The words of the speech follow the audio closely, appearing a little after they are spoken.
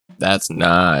That's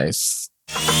nice.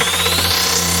 Have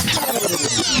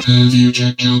you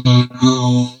checked your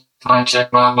butthole? I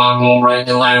check my butthole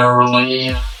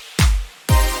regularly.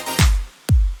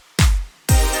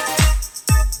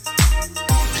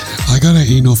 I got an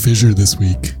anal fissure this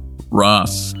week.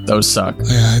 Rough. Those suck.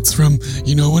 Yeah, it's from,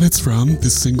 you know what it's from? The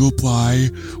single ply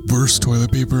worst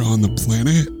toilet paper on the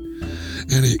planet.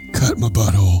 And it cut my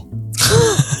butthole.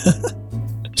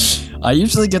 I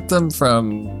usually get them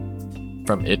from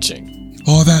itching.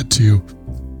 Oh, that too.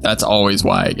 That's always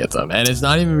why I get them. And it's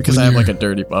not even because I have like a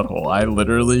dirty butthole. I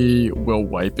literally will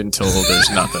wipe until there's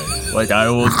nothing. Like I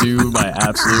will do my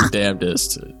absolute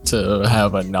damnedest to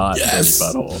have a not dirty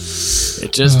butthole.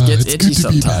 It just gets itchy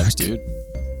sometimes, dude.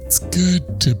 It's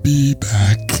good to be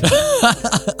back.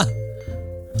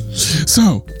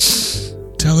 So,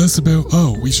 tell us about,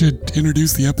 we should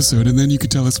introduce the episode and then you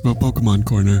could tell us about Pokemon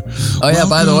Corner. Oh yeah,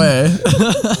 by the way.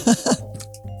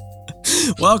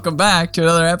 Welcome back to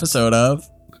another episode of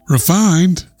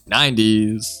Refined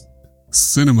 90s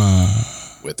Cinema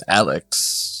with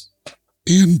Alex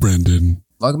and Brendan.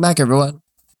 Welcome back, everyone.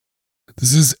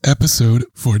 This is episode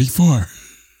 44.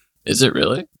 Is it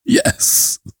really?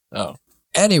 Yes. Oh.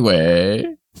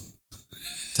 Anyway,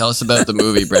 tell us about the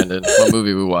movie, Brendan. What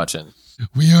movie are we watching?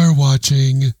 We are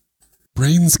watching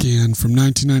Brainscan from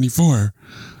 1994.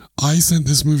 I sent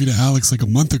this movie to Alex like a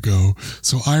month ago,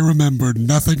 so I remembered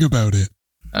nothing about it.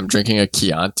 I'm drinking a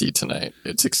Chianti tonight.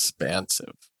 It's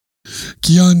expansive.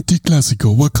 Chianti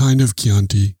Classico. What kind of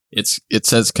Chianti? It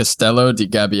says Castello di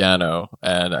Gabbiano,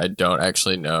 and I don't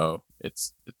actually know.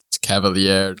 It's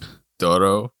Cavalier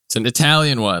d'Oro. It's an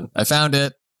Italian one. I found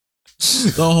it.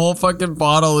 The whole fucking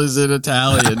bottle is in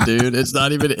Italian, dude. It's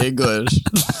not even English.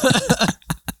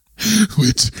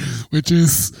 Which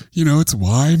is, it's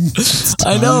wine. It's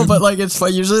I know, but like it's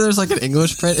fun. Usually there's like an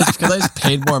English print. It's because I just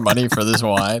paid more money for this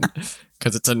wine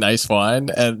because it's a nice wine,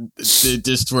 and they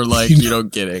just were like, you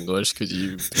don't get English because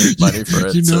you paid money for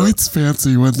it. It's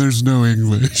fancy when there's no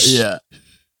English. Yeah.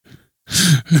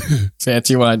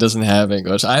 Fancy wine doesn't have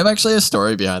English. I have actually a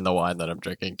story behind the wine that I'm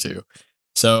drinking too.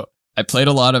 So I played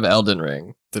a lot of Elden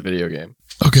Ring, the video game.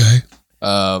 Okay.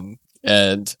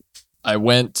 And I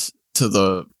went to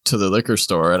the liquor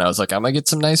store and I was like, I'm gonna get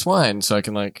some nice wine so I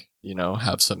can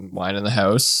have some wine in the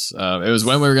house. It was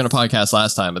when we were gonna podcast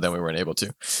last time, but then we weren't able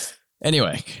to.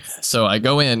 Anyway, so I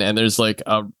go in and there's like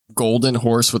a golden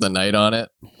horse with a knight on it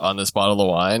on this bottle of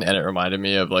wine, and it reminded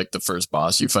me of like the first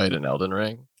boss you fight in Elden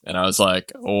Ring. And I was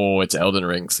like, oh, it's Elden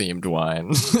Ring themed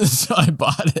wine. So I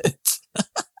bought it.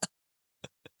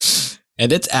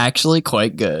 And it's actually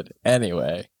quite good.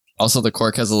 Anyway. Also, the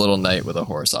cork has a little knight with a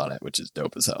horse on it, which is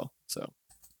dope as hell. So,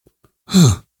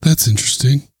 that's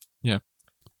interesting. Yeah.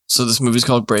 So this movie's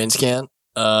called Brainscan.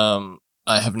 I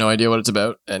have no idea what it's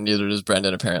about, and neither does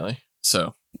Brendan, apparently.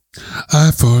 So,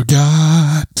 I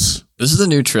forgot. This is a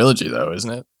new trilogy, though, isn't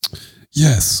it?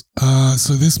 Yes.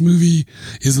 So this movie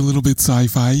is a little bit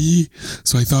sci-fi-y,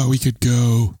 so I thought we could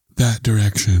go that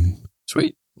direction.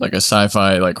 Sweet. Like a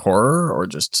sci-fi, like horror, or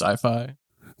just sci-fi?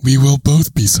 We will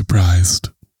both be surprised.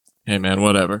 Hey man,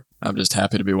 whatever. I'm just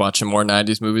happy to be watching more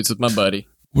 90s movies with my buddy.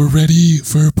 We're ready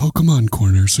for Pokemon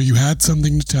Corner. So you had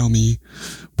something to tell me,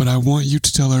 but I want you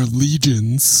to tell our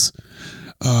legions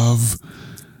of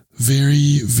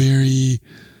very, very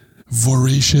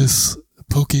voracious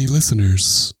Poke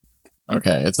listeners.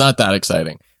 Okay, it's not that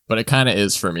exciting, but it kind of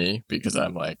is for me because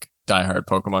I'm like diehard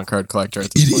Pokemon card collector at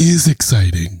this point. It is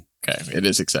exciting. Okay, it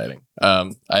is exciting.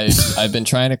 I've been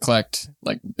trying to collect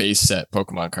like base set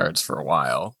Pokemon cards for a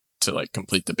while to like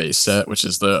complete the base set, which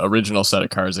is the original set of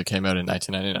cards that came out in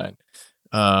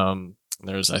 1999.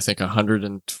 There's I think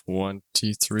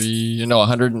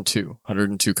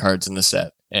 102 cards in the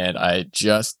set, and I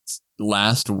just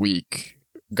last week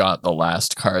got the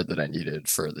last card that I needed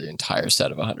for the entire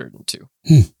set of 102.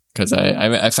 Because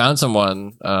I found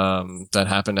someone that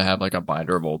happened to have like a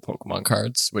binder of old Pokemon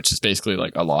cards, which is basically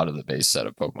like a lot of the base set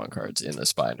of Pokemon cards in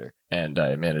this binder. And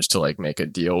I managed to like make a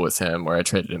deal with him where I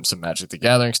traded him some Magic the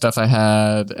Gathering stuff I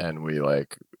had, and we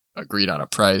like agreed on a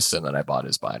price, and then I bought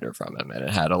his binder from him, and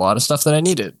it had a lot of stuff that I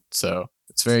needed. So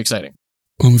it's very exciting.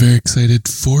 I'm very excited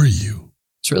for you.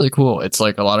 It's really cool. It's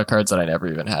like a lot of cards that I never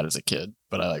even had as a kid,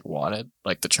 but I like wanted,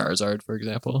 like the Charizard, for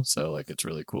example. So like it's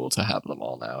really cool to have them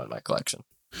all now in my collection.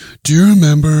 Do you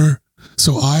remember?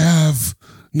 So I have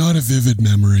not a vivid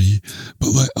memory, but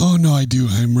like, oh no, I do.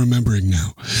 I'm remembering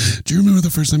now. Do you remember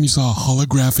the first time you saw a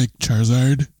holographic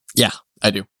Charizard? Yeah,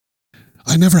 I do.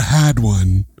 I never had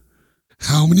one.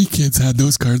 How many kids had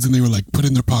those cards and they were like put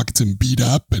in their pockets and beat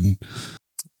up? And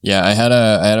yeah, I had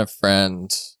a friend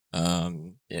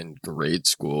in grade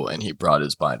school, and he brought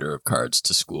his binder of cards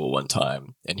to school one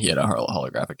time, and he had a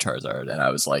holographic Charizard, and I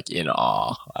was like in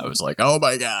awe. I was like, oh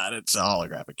my god, it's a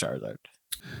holographic Charizard.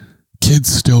 Kids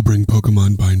still bring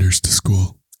Pokemon binders to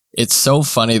school. It's so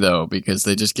funny though, because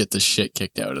they just get the shit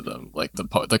kicked out of them. Like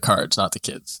the cards, not the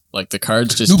kids. Like the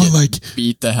cards just get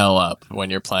beat the hell up when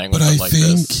you're playing with them like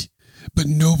this. But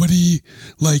nobody,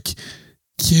 like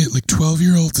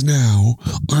 12-year-olds now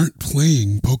aren't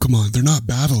playing Pokemon. They're not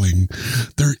battling.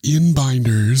 They're in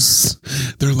binders.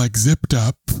 They're like zipped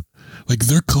up. Like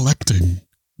they're collecting.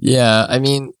 Yeah, I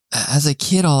mean, as a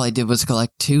kid, all I did was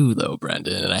collect 2 though,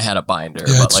 Brendan, and I had a binder.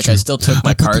 Yeah, but like true. I still took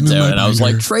my cards out and I was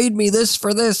binder. like, trade me this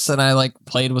for this. And I like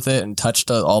played with it and touched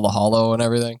all the hollow and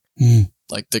everything.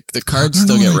 Like the cards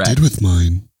still get wrecked. I did with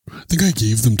mine. I think I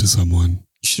gave them to someone.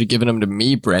 You should have given them to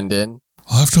me, Brendan.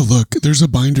 I'll have to look. There's a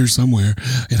binder somewhere.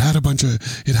 It had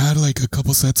like a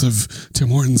couple sets of Tim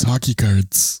Hortons hockey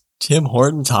cards. Tim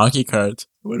Hortons hockey cards?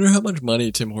 I wonder how much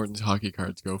money Tim Hortons hockey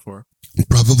cards go for.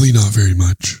 Probably not very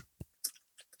much.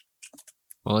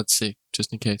 Well, let's see.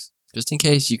 Just in case. Just in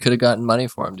case you could have gotten money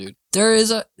for them, dude. There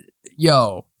is a...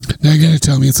 Yo. Now you're going to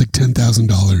tell me it's like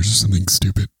 $10,000 or something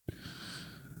stupid.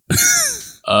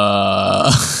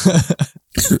 Uh-oh.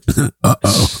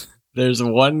 There's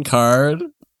one card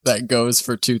that goes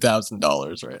for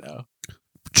 $2,000 right now.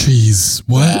 Jeez,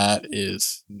 what? That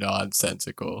is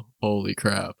nonsensical. Holy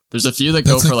crap. There's a few that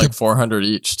go for like 400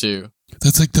 each, too.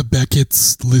 That's like the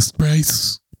Beckett's list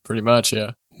price? Pretty much,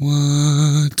 yeah.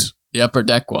 What? The upper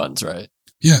deck ones, right?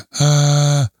 Yeah,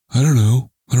 I don't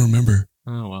know. I don't remember.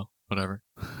 Oh, well, whatever.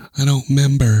 I don't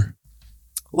remember.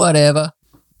 Whatever.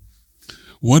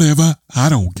 I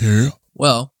don't care.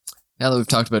 Well, now that we've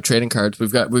talked about trading cards,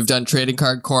 we've done Trading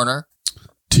Card Corner.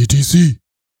 TTC.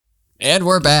 And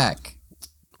we're back.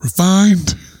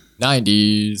 Refined.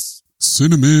 90s.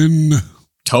 Cinnamon.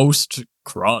 Toast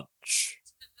Crunch.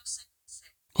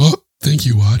 Oh, thank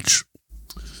you, Watch.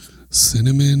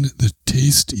 Cinnamon, the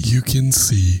taste you can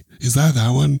see. Is that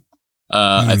one?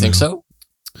 I think so.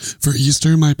 For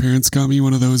Easter, my parents got me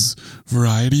one of those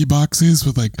variety boxes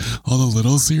with like all the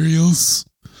little cereals.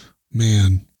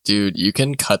 Man. Dude, you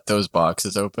can cut those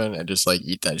boxes open and just like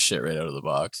eat that shit right out of the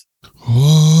box.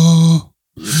 Oh.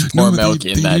 You just pour milk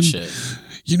in that shit.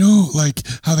 You know, like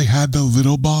how they had the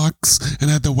little box and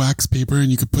had the wax paper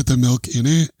and you could put the milk in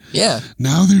it? Yeah.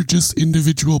 Now they're just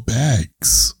individual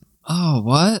bags. Oh,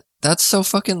 what? That's so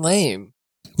fucking lame.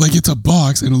 Like it's a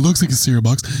box and it looks like a cereal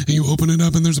box and you open it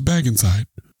up and there's a bag inside.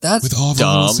 That's with all the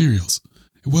dumb. little cereals.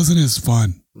 It wasn't as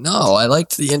fun. No, I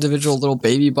liked the individual little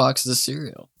baby boxes of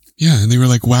cereal. Yeah, and they were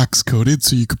like wax coated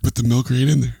so you could put the milk right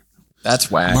in there.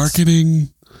 That's wax.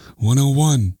 Marketing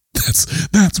 101.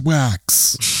 That's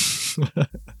wax.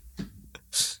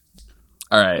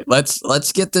 All right,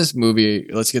 let's get this movie,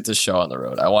 let's get this show on the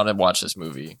road. I want to watch this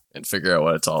movie and figure out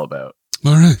what it's all about.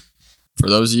 All right. For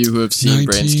those of you who have seen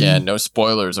Brainscan, no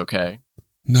spoilers, okay?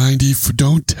 90.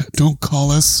 Don't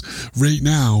call us right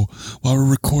now while we're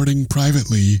recording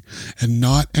privately and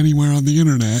not anywhere on the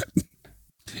internet.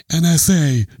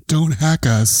 NSA, don't hack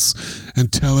us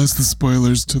and tell us the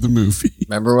spoilers to the movie.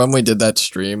 Remember when we did that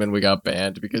stream and we got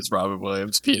banned because Robin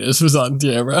Williams' penis was on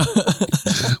camera?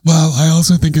 Well, I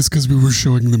also think it's because we were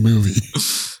showing the movie.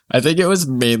 I think it was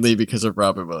mainly because of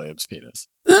Robin Williams' penis.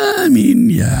 I mean,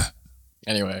 yeah.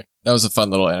 Anyway, that was a fun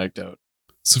little anecdote.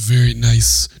 It's a very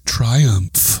nice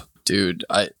triumph. Dude,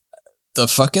 the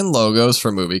fucking logos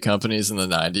for movie companies in the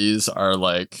 90s are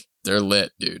like, they're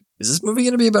lit, dude. Is this movie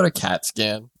going to be about a CAT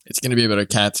scan? It's going to be about a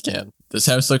CAT scan. This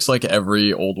house looks like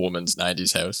every old woman's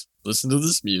 90s house. Listen to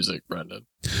this music, Brendan.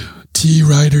 T.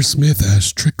 Ryder Smith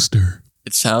as Trickster.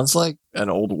 It sounds like an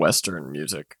old Western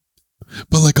music.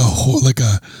 But like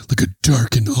a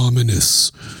dark and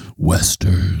ominous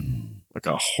Western. Like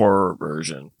a horror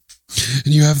version.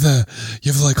 And you have the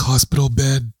like hospital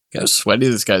bed. Look how sweaty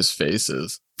this guy's face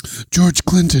is. George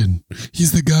Clinton.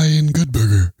 He's the guy in Good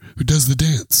Burger who does the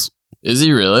dance. Is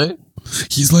he really?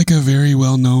 He's like a very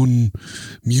well-known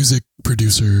music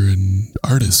producer and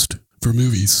artist for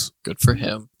movies. Good for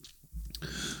him.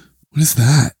 What is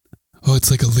that? Oh,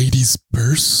 it's like a lady's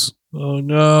purse? Oh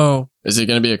no. Is it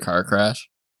going to be a car crash?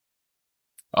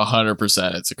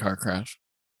 100% it's a car crash.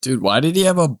 Dude, why did he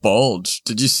have a bulge?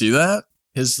 Did you see that?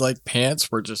 His like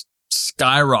pants were just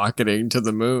skyrocketing to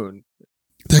the moon.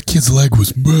 That kid's leg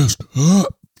was messed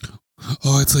up.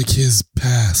 Oh, it's like his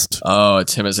past. Oh,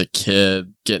 it's him as a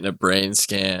kid getting a brain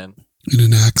scan. In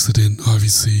an accident,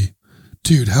 obviously.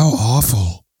 Dude, how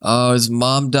awful. Oh, his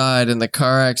mom died in the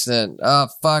car accident. Oh,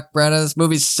 fuck, Brenna, this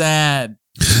movie's sad.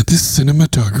 This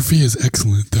cinematography is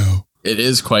excellent, though. It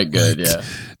is quite good, Like, yeah.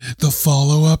 The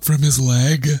follow-up from his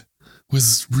leg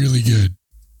was really good.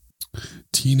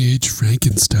 Teenage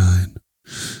Frankenstein.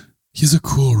 He's a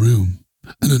cool room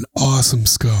and an awesome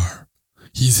scar.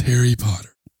 He's Harry Potter.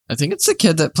 I think it's the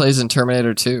kid that plays in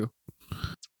Terminator 2.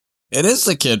 It is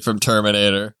the kid from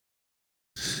Terminator.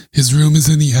 His room is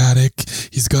in the attic.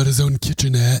 He's got his own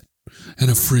kitchenette and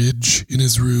a fridge in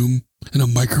his room and a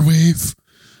microwave.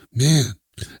 Man.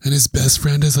 And his best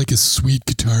friend has like a sweet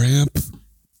guitar amp.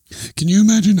 Can you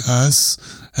imagine us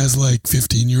as like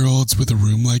 15-year-olds with a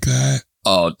room like that?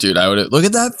 Oh, dude, I would look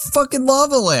at that fucking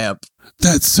lava lamp.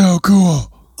 That's so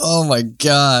cool. Oh my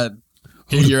god.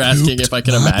 Would've You're asking pooped if I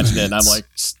can my imagine it, and I'm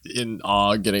pants. like in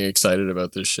awe, getting excited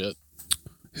about this shit.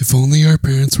 If only our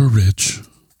parents were rich.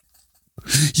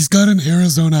 He's got an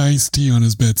Arizona iced tea on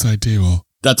his bedside table.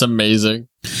 That's amazing.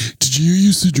 Did you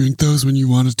used to drink those when you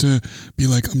wanted to be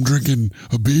like, I'm drinking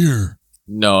a beer?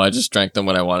 No, I just drank them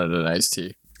when I wanted an iced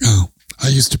tea. Oh, I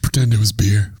used to pretend it was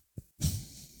beer.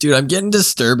 Dude, I'm getting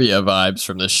Disturbia vibes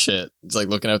from this shit. It's like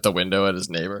looking out the window at his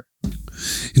neighbor.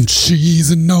 And she's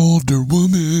an older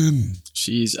woman.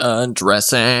 She's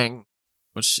undressing.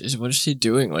 What is she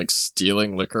doing? Like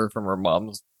stealing liquor from her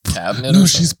mom's cabinet? No, or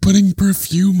she's something? putting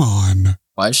perfume on.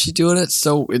 Why is she doing it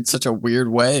in such a weird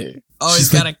way? Oh,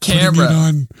 She's he's got like a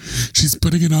camera. She's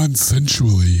putting it on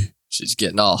sensually. She's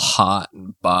getting all hot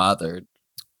and bothered.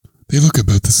 They look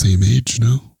about the same age,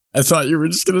 no? I thought you were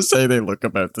just going to say they look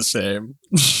about the same.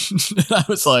 I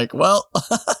was like, well,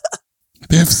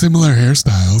 They have similar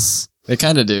hairstyles. they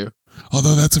kind of do.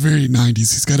 Although that's a very 90s.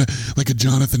 He's got a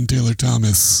Jonathan Taylor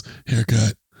Thomas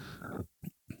haircut.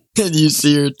 Can you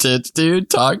see her tits, dude?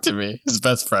 Talk to me. His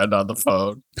best friend on the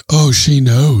phone. Oh, she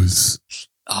knows.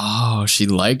 Oh, she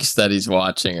likes that he's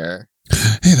watching her.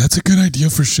 Hey, that's a good idea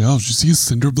for shelves. You see his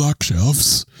cinder block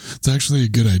shelves? It's actually a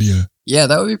good idea. Yeah,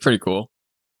 that would be pretty cool.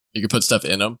 You could put stuff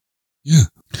in them. Yeah.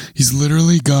 He's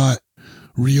literally got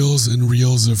reels and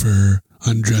reels of her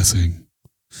undressing.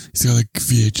 He's got like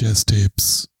VHS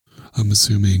tapes, I'm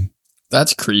assuming.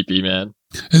 That's creepy, man.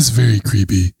 It's very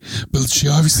creepy. But she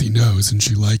obviously knows and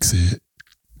she likes it.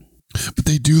 But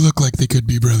they do look like they could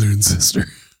be brother and sister.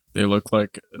 They look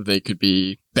like they could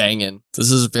be banging. This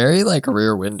is very like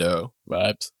Rear Window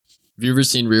vibes. Have you ever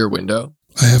seen Rear Window?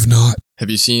 I have not. Have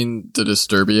you seen the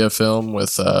Disturbia film with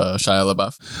Shia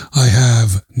LaBeouf? I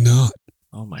have not.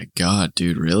 Oh my god,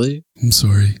 dude, really? I'm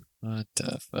sorry. What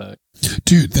the fuck?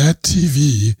 Dude, that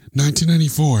TV,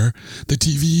 1994, the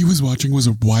TV he was watching was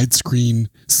a widescreen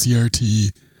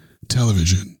CRT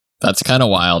television. That's kind of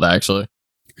wild, actually.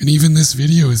 And even this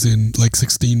video is in like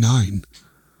 16:9.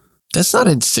 That's not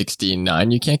in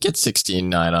 16:9. You can't get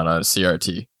 16:9 on a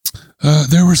CRT.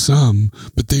 There were some,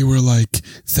 but they were like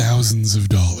thousands of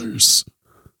dollars.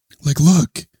 Like,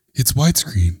 look, it's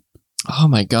widescreen. Oh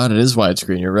my god, it is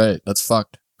widescreen. You're right. That's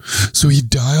fucked. So he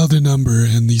dialed a number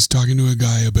and he's talking to a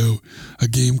guy about a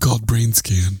game called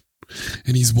Brainscan.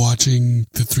 And he's watching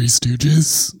the Three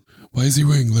Stooges. Why is he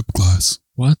wearing lip gloss?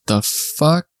 What the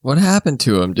fuck? What happened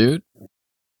to him, dude?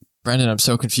 Brendan, I'm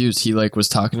so confused. He like was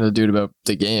talking to the dude about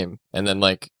the game and then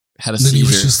like had a And then seizure.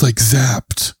 he was just like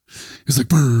zapped. He was like,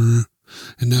 brr.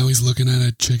 And now he's looking at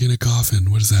a chick in a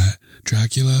coffin. What is that?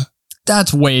 Dracula?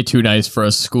 That's way too nice for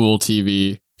a school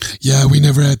TV. Yeah, we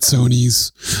never had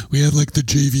Sonys. We had like the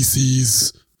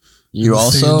JVCs. You and the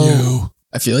also, Sanyo.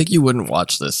 I feel like you wouldn't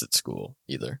watch this at school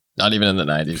either. Not even in the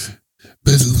 90s.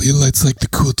 But it's like the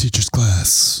cool teacher's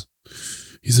class.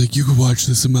 He's like, you could watch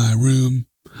this in my room.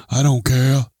 I don't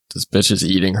care. This bitch is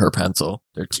eating her pencil.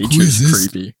 Their Who is teacher's this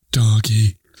creepy.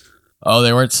 donkey? Oh,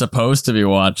 they weren't supposed to be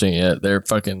watching it. They're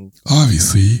fucking...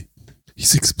 Obviously.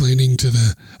 He's explaining to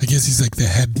I guess he's like the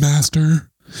headmaster.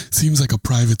 Seems like a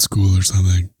private school or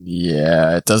something.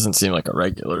 Yeah, it doesn't seem like a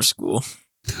regular school.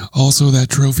 Also, that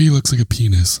trophy looks like a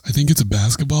penis. I think it's a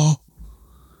basketball.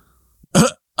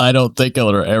 I don't think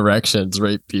erections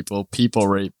rape people. People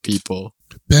rape people.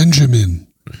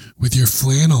 Benjamin, with your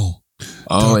flannel.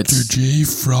 Oh, Dr. J.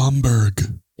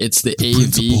 Fromberg. It's the AV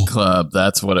principal. club.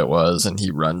 That's what it was, and he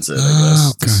runs it, I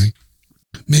Ah, guess. okay.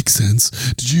 Makes sense.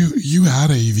 Did you had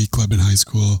a AV club in high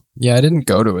school? Yeah, I didn't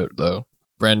go to it, though.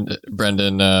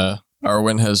 Brendan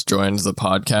Arwen has joined the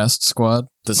podcast squad.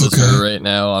 This is Okay. her right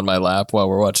now on my lap while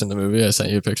we're watching the movie. I sent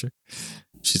you a picture.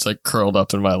 She's like curled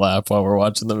up in my lap while we're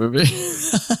watching the movie.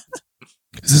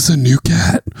 Is this a new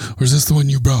cat? Or is this the one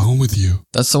you brought home with you?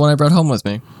 That's the one I brought home with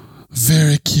me.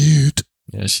 Very cute.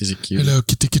 Yeah, she's a cute. Hello,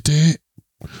 kitty kitty.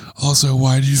 Also,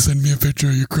 why did you send me a picture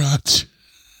of your crotch?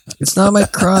 It's not my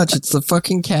crotch. It's the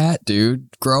fucking cat, dude.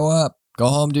 Grow up. Go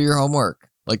home, do your homework.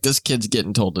 Like this kid's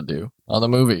getting told to do on the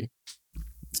movie.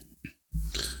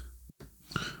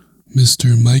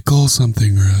 Mr. Michael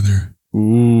something or other.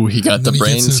 Ooh, he got the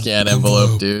Brainscan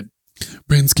envelope, dude.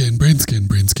 Brainscan.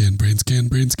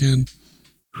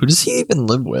 Who does he even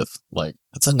live with? Like,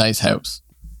 that's a nice house.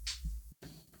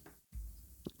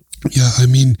 Yeah, I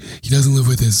mean, he doesn't live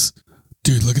with his...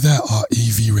 Dude, look at that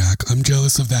AV rack. I'm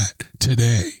jealous of that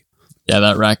today. Yeah,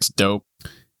 that rack's dope.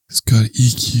 It's got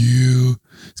EQ.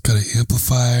 It's got an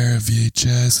amplifier, a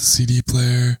VHS, a CD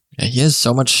player. Yeah, he has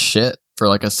so much shit for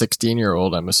like a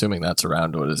 16-year-old. I'm assuming that's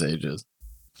around what his age is.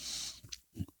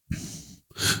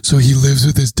 So he lives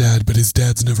with his dad, but his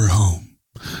dad's never home.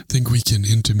 I think we can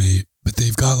intimate, but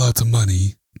they've got lots of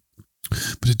money.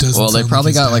 But it doesn't. Well, they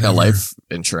probably got like a ever... life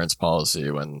insurance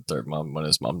policy when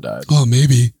his mom died. Oh,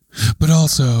 maybe. But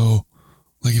also,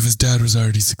 like if his dad was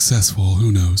already successful,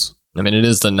 who knows? I mean, it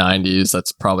is the 90s.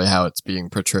 That's probably how it's being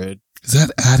portrayed. Is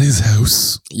that at his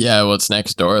house? Yeah, well, it's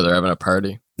next door. They're having a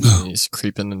party. Oh. He's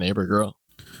creeping the neighbor girl.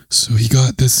 So he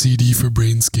got the CD for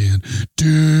Brainscan.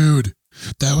 Dude,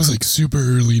 that was like super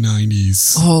early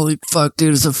 90s. Holy fuck,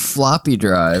 dude. It's a floppy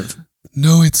drive.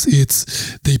 No, it's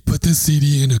they put the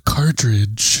CD in a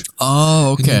cartridge.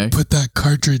 Oh, okay. And they put that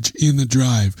cartridge in the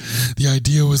drive. The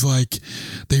idea was like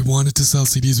they wanted to sell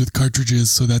CDs with cartridges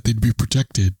so that they'd be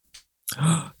protected.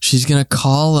 She's gonna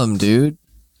call him, dude.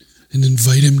 And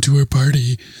invite him to her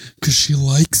party because she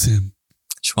likes him.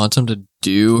 She wants him to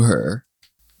do her.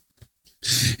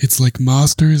 It's like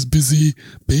Master is busy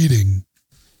baiting.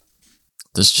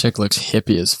 This chick looks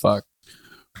hippie as fuck.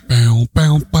 Bow,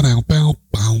 bow, bow, bow,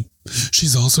 bow.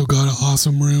 She's also got an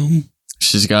awesome room.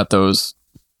 She's got those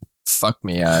fuck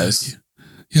me eyes.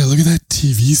 Yeah, look at that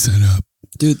TV setup.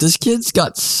 Dude, this kid's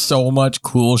got so much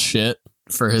cool shit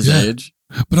for his age.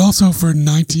 But also for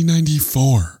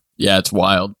 1994. Yeah, it's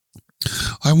wild.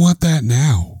 I want that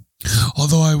now.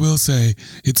 Although I will say,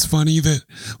 it's funny that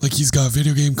like he's got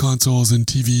video game consoles and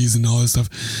TVs and all this stuff,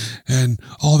 and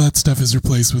all that stuff is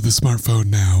replaced with a smartphone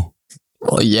now.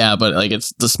 Well, yeah, but like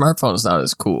the smartphone's not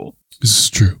as cool. This is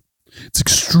true. It's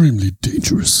extremely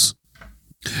dangerous.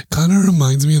 Kind of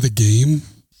reminds me of the game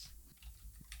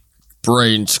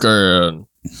Brainscan.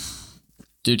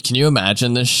 Dude, can you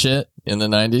imagine this shit in the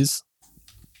 90s?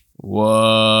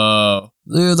 Whoa.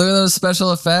 Dude, look at those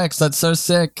special effects. That's so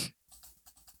sick.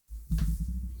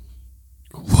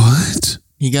 What?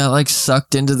 He got like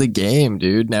sucked into the game,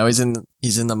 dude. Now he's in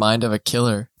the mind of a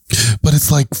killer. But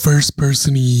it's like first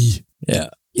person-y. Yeah.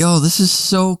 Yo, this is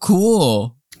so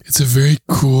cool. It's a very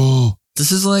cool.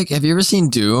 This is like, have you ever seen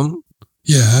Doom?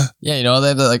 Yeah. Yeah, you know, they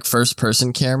have that like first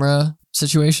person camera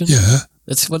situation. Yeah.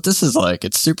 That's what this is like.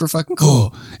 It's super fucking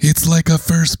cool. Oh, it's like a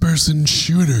first person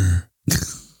shooter.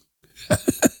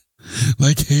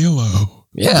 Like Halo.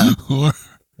 Yeah. Or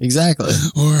exactly.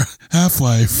 Or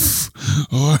Half-Life.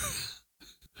 Or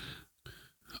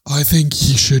I think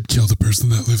he should kill the person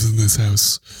that lives in this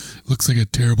house. It looks like a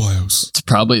terrible house. It's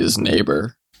probably his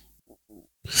neighbor.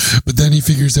 But then he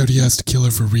figures out he has to kill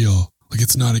her for real. Like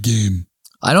it's not a game.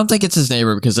 I don't think it's his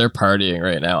neighbor because they're partying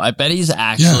right now. I bet he's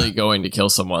actually going to kill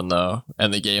someone though.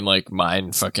 And the game like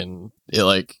it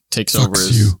like takes over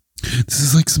his... you. This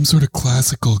is like some sort of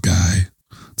classical guy.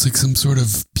 It's like some sort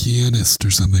of pianist or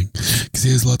something. Because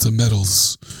he has lots of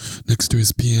medals next to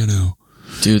his piano.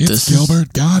 Dude, it's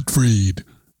Gilbert Gottfried.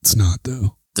 It's not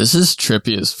though. This is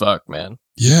trippy as fuck, man.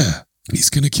 Yeah. He's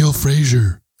gonna kill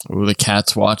Frasier. Ooh, the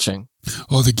cat's watching.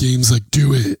 Oh, the game's like,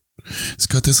 do it. He's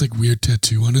got this like weird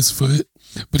tattoo on his foot.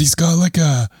 But he's got like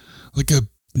a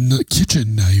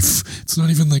kitchen knife. It's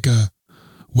not even like a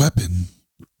weapon.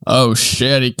 Oh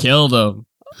shit, he killed him.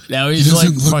 Now he's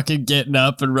like fucking getting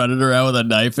up and running around with a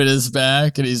knife in his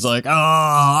back, and he's like,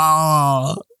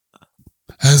 oh.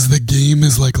 As the game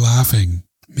is like laughing.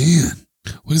 Man,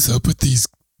 what is up with these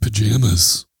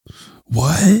pajamas?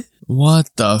 What? What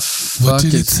the fuck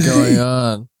is going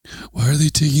on? Why are they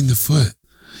taking the foot?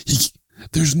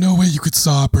 There's no way you could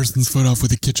saw a person's foot off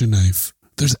with a kitchen knife.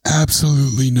 There's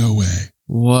absolutely no way.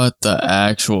 What the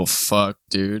actual fuck,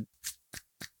 dude?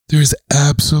 There's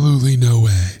absolutely no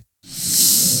way.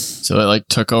 So it like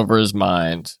took over his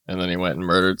mind, and then he went and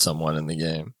murdered someone in the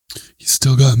game. He's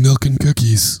still got milk and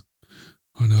cookies.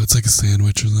 Oh no, it's like a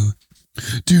sandwich or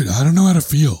something. Dude, I don't know how to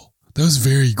feel. That was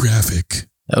very graphic.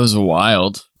 That was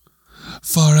wild.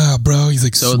 Far out, bro. He's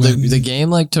like so the game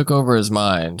like took over his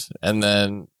mind, and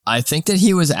then I think that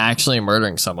he was actually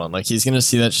murdering someone. Like he's gonna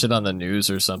see that shit on the news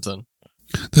or something.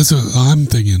 That's what I'm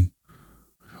thinking.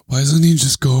 Why doesn't he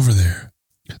just go over there?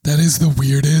 That is the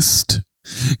weirdest.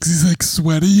 Because he's like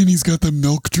sweaty and he's got the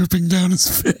milk dripping down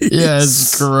his face. Yeah,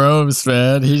 it's gross,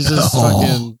 man. He's just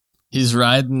fucking, he's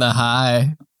riding the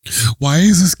high. Why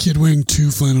is this kid wearing 2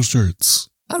 flannel shirts?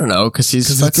 I don't know, because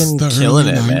he's fucking killing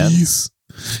it, 90s?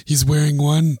 Man. He's wearing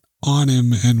one on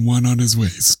him and one on his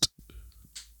waist.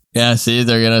 Yeah, see,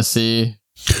 they're gonna see.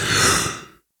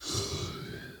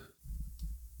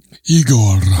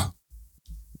 Igor.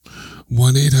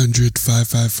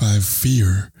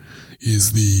 1-800-555-FEAR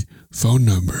is the phone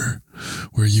number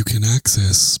where you can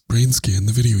access Brainscan,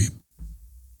 the video game.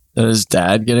 Is his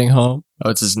dad getting home? Oh,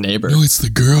 it's his neighbor. No, it's the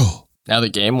girl. Now the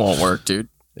game won't work, dude.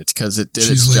 It's because it did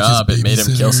She's its like job. his It made him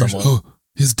kill babysitter. someone. Oh,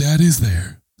 his dad is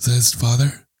there. Is that his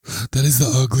father? That is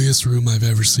the ugliest room I've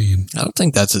ever seen. I don't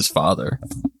think that's his father.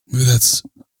 Maybe that's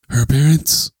her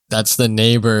parents? That's the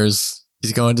neighbors.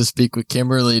 He's going to speak with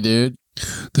Kimberly, dude.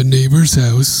 The neighbor's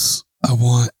house. I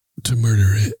want to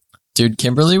murder it. Dude,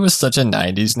 Kimberly was such a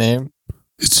 90s name.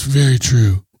 It's very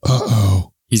true.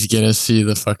 Uh-oh. He's gonna see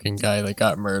the fucking guy that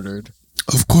got murdered.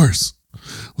 Of course.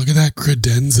 Look at that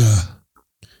credenza.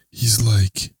 He's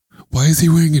like, why is he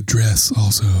wearing a dress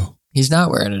also? He's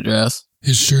not wearing a dress.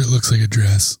 His shirt looks like a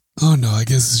dress. Oh no, I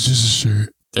guess it's just a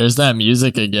shirt. There's that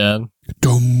music again.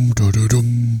 Dum, do, do,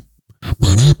 dum.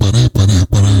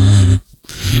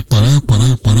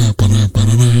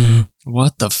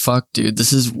 What the fuck, dude?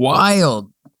 This is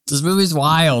wild. This movie's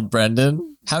wild,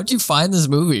 Brendan. How'd you find this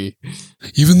movie?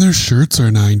 Even their shirts are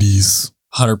 90s.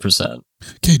 100%.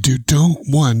 Okay, dude, don't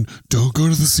go to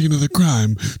the scene of the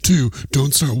crime. 2,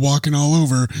 don't start walking all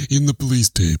over in the police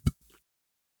tape.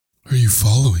 Are you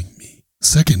following me?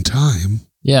 Second time?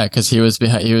 Yeah, because he was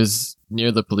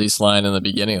near the police line in the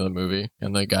beginning of the movie,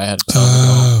 and the guy had to tell him to go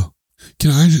home. Oh,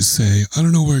 can I just say, I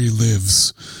don't know where he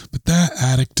lives, but that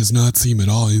attic does not seem at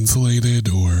all insulated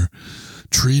or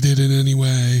treated in any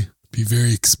way. Be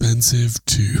very expensive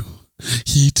to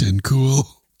heat and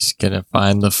cool. He's gonna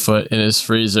find the foot in his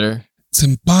freezer. It's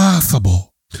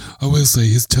impossible. I will say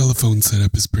his telephone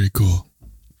setup is pretty cool.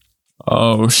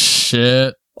 Oh,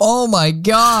 shit. Oh, my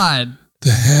God.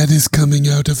 The head is coming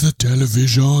out of the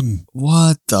television.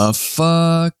 What the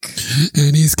fuck?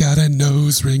 And he's got a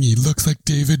nose ring. He looks like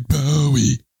David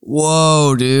Bowie.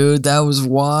 Whoa, dude. That was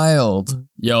wild.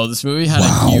 Yo, this movie had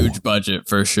a huge budget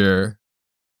for sure.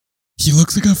 He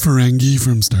looks like a Ferengi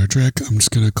from Star Trek. I'm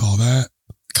just going to call that.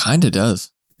 Kinda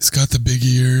does. He's got the big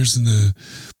ears and the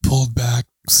pulled back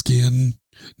skin.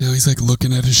 Now he's like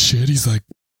looking at his shit. He's like,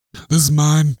 this is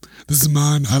mine. This is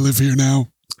mine. I live here now.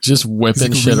 Just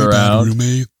whipping like shit really around. Bad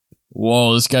roommate.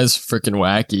 Whoa, this guy's freaking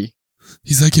wacky.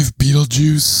 He's like if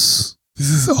Beetlejuice. This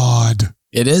is odd.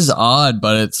 It is odd,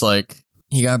 but it's like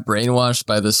he got brainwashed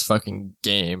by this fucking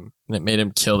game and it made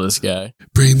him kill this guy.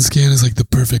 Brainscan is like the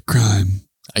perfect crime.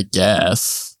 I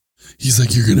guess. He's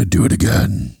like, you're going to do it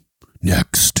again.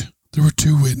 Next. There were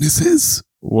 2 witnesses.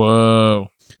 Whoa.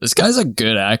 This guy's a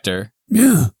good actor.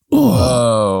 Yeah. Oh.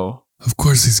 Whoa. Of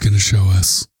course he's going to show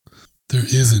us. There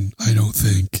isn't, I don't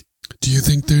think. Do you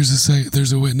think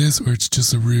there's a witness or it's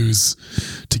just a ruse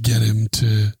to get him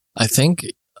to... I think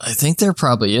there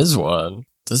probably is one.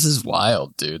 This is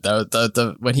wild, dude.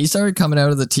 When he started coming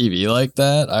out of the TV like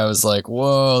that, I was like,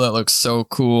 whoa, that looks so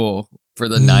cool. For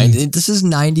the 90s. This is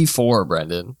 94,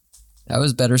 Brendan. That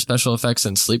was better special effects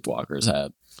than Sleepwalkers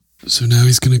had. So now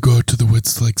he's going to go out to the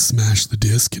woods to like smash the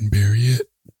disc and bury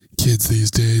it. Kids these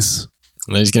days.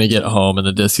 And then he's going to get home and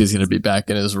the disc is going to be back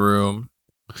in his room.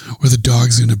 Or the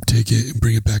dog's going to take it and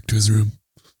bring it back to his room.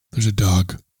 There's a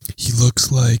dog. He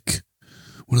looks like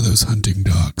one of those hunting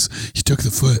dogs. He took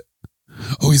the foot.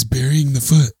 Oh, he's burying the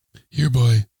foot. Here,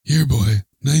 boy. Here, boy.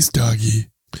 Nice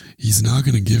doggy. He's not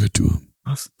going to give it to him.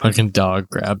 Fucking dog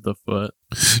grabbed the foot.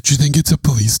 Do you think it's a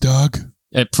police dog?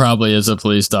 It probably is a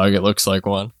police dog. It looks like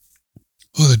one.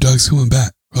 Oh, the dog's coming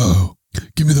back. Uh-oh.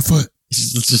 Give me the foot.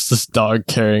 It's just this dog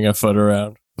carrying a foot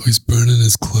around. Oh, he's burning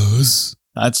his clothes.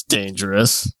 That's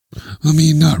dangerous. I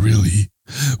mean, not really.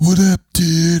 What up,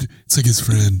 dude? It's like his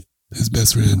friend. His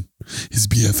best friend. His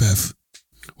BFF.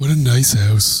 What a nice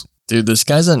house. Dude, this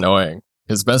guy's annoying.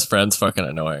 His best friend's fucking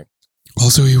annoying.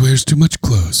 Also, he wears too much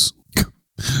clothes.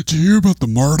 Did you hear about the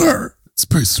murder? It's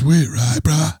pretty sweet, right,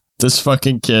 bruh? This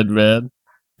fucking kid, man.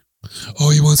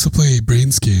 Oh, he wants to play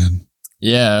Brainscan.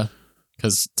 Yeah,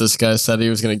 because this guy said he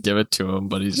was going to give it to him,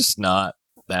 but he's just not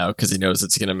now because he knows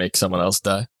it's going to make someone else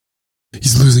die.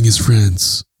 He's losing his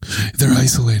friends. They're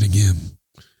isolating him.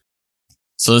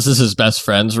 So this is his best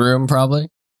friend's room, probably?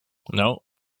 No.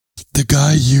 The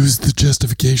guy used the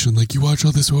justification, like, you watch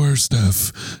all this horror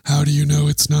stuff. How do you know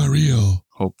it's not real?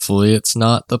 Hopefully it's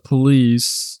not the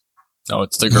police. Oh,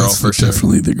 it's the girl for sure.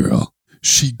 Definitely the girl.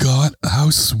 She got,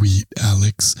 how sweet,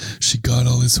 Alex. She got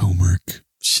all his homework.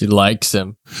 She likes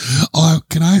him. Oh,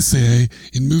 can I say,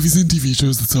 in movies and TV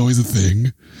shows, that's always a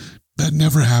thing. That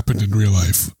never happened in real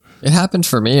life. It happened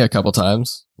for me a couple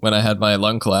times when I had my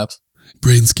lung collapse.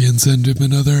 Brainscan sent him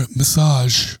another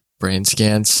massage.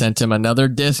 Brainscan sent him another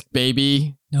disc,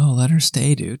 baby. No, let her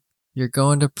stay, dude. You're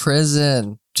going to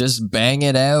prison. Just bang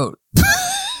it out.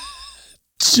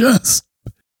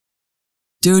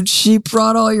 Dude, she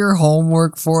brought all your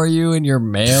homework for you and your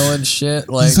mail and shit.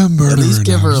 Like, he's a murderer. At least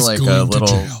give her He's like going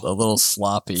a little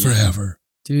sloppy. Forever.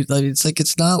 Dude, like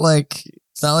it's not like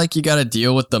you got to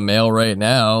deal with the mail right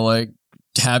now. Like,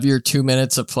 have your 2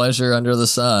 minutes of pleasure under the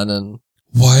sun. And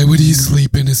why would he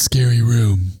sleep in a scary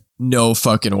room? No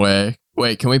fucking way.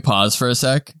 Wait, can we pause for a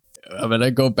sec? I'm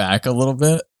gonna go back a little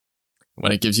bit.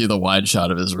 When it gives you the wide shot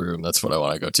of his room, that's what I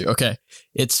want to go to. Okay,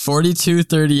 it's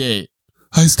 4238.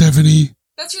 Hi, Stephanie.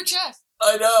 That's your chest.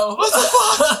 I know. What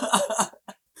the fuck?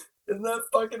 Isn't that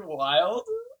fucking wild?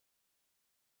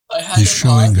 He's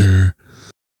showing her.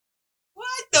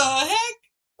 What the heck?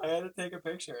 I had to take a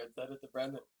picture and send it to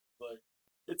Brendan.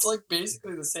 It's like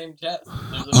basically the same chest.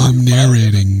 I'm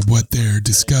narrating what they're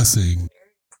discussing.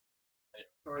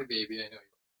 Sorry, baby. I know you.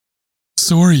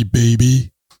 Sorry,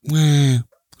 baby.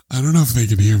 I don't know if they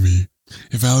can hear me.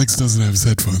 If Alex doesn't have his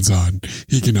headphones on,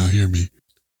 he cannot hear me.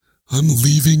 I'm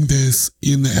leaving this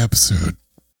in the episode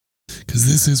because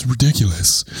this is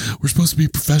ridiculous. We're supposed to be a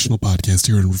professional podcast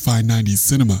here in Refined 90s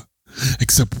Cinema,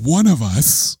 except one of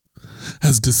us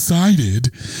has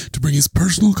decided to bring his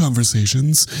personal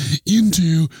conversations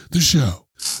into the show.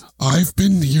 I've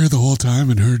been here the whole time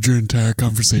and heard your entire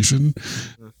conversation.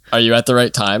 Are you at the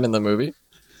right time in the movie?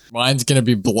 Mine's going to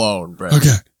be blown, bro.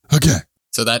 Okay.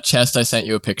 So that chest I sent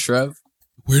you a picture of?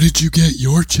 Where did you get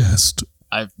your chest?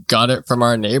 I got it from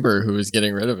our neighbor who was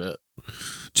getting rid of it.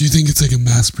 Do you think it's like a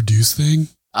mass-produced thing?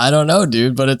 I don't know,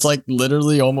 dude, but it's like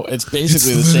literally almost, it's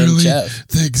basically the same chest.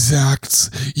 The exacts,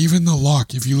 even the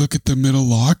lock. If you look at the middle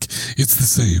lock, it's the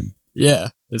same. Yeah,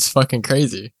 it's fucking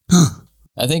crazy. Huh.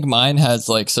 I think mine has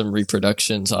like some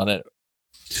reproductions on it.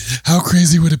 How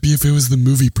crazy would it be if it was the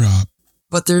movie prop?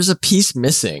 But there's a piece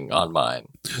missing on mine.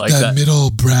 Like that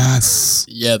middle brass.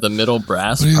 Yeah, the middle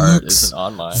brass part isn't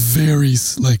on mine. Very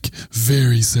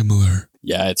similar.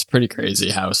 Yeah, it's pretty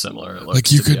crazy how similar it looks.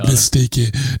 Like you could mistake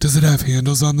it. Does it have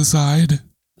handles on the side?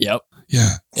 Yep.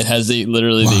 Yeah. It has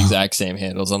literally the exact same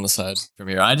handles on the side from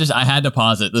here. I had to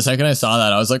pause it. The second I saw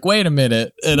that, I was like, wait a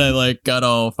minute. And I like got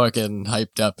all fucking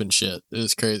hyped up and shit. It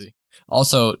was crazy.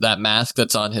 Also, that mask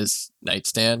that's on his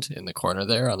nightstand in the corner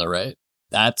there on the right,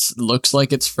 looks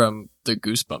like it's from the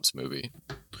Goosebumps movie.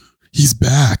 He's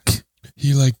back.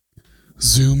 He like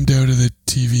zoomed out of the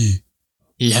TV.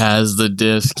 He has the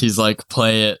disc. He's like,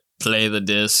 play the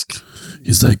disc.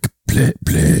 He's like,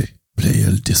 play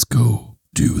el disco.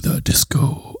 Do the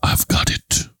disco. I've got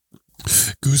it.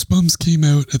 Goosebumps came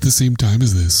out at the same time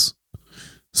as this.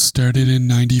 Started in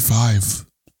 95.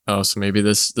 Oh, so maybe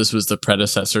this was the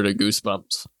predecessor to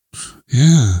Goosebumps.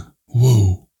 Yeah.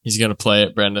 Whoa. He's going to play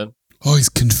it, Brendan. Oh, he's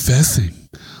confessing.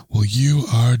 Well, you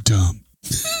are dumb.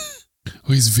 Oh,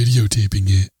 he's videotaping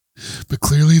it. But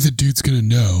clearly the dude's going to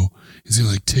know. He's going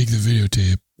to like take the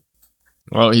videotape.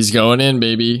 Well, he's going in,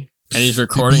 baby. And he's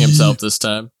recording himself this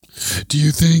time. Do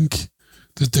you think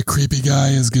that the creepy guy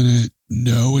is going to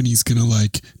know and he's going to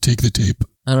like take the tape?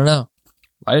 I don't know.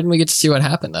 Why didn't we get to see what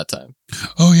happened that time?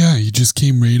 Oh, yeah. He just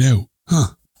came right out.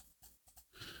 Huh.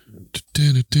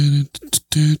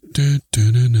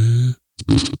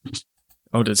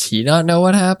 Oh, does he not know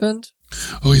what happened?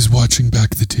 Oh, he's watching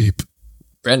back the tape.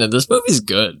 Brandon, this movie's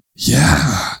good.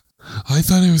 Yeah. I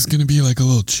thought it was going to be like a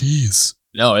little cheese.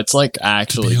 No, it's like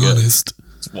actually good. To be honest.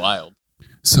 It's wild.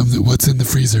 What's in the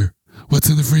freezer? What's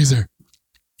in the freezer?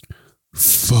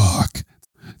 Fuck.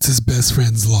 It's his best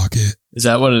friend's locket. Is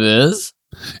that what it is?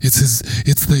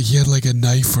 He had like a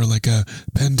knife or like a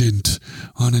pendant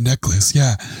on a necklace.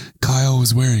 Yeah. Kyle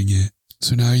was wearing it.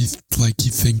 So now he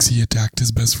thinks he attacked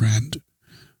his best friend.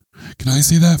 Can I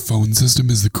say that phone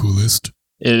system is the coolest?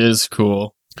 It is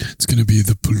cool. It's going to be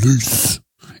the police.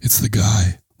 It's the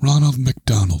guy, Ronald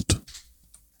McDonald.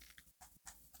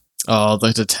 Oh,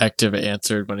 the detective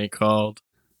answered when he called.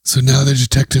 So now the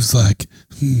detective's like,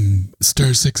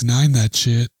 star 69 that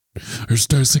shit. Or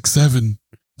star 67.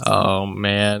 Oh,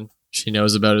 man. She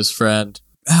knows about his friend.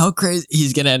 How crazy.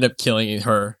 He's going to end up killing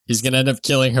her. He's going to end up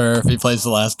killing her if he plays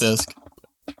the last disc.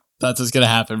 That's what's going to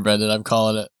happen, Brendan. I'm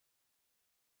calling it.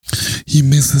 He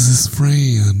misses his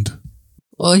friend.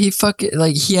 Well,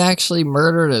 he actually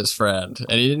murdered his friend.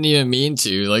 And he didn't even mean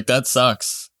to. Like, that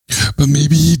sucks. But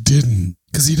maybe he didn't.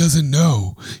 Because he doesn't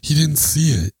know. He didn't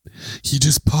see it. He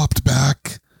just popped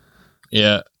back.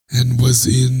 Yeah. And was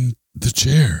in the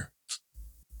chair.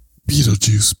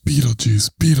 Beetlejuice, Beetlejuice,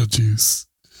 Beetlejuice.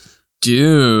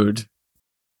 Dude.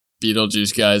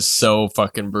 Beetlejuice guy's so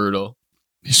fucking brutal.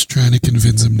 He's trying to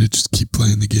convince him to just keep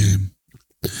playing the game.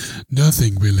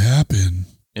 Nothing will happen.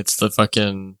 It's the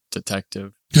fucking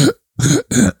detective.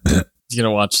 He's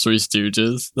gonna watch Three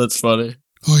Stooges. That's funny.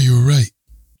 Oh, you were right.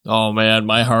 Oh man,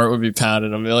 my heart would be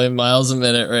pounding a million miles a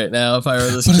minute right now if I were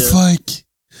this kid. But it's like,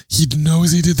 he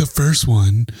knows he did the first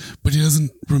one, but he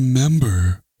doesn't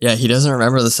remember. Yeah, he doesn't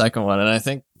remember the second one, and I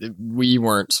think we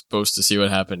weren't supposed to see what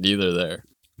happened either there.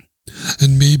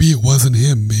 And maybe it wasn't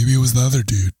him. Maybe it was the other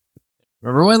dude.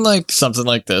 Remember when, like, something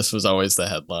like this was always the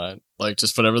headline? Like,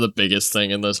 just whatever the biggest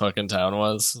thing in this fucking town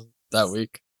was that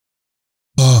week?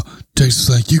 Oh, Texas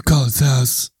like, you call his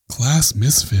house class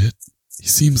misfit. He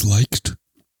seems liked.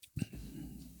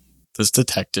 This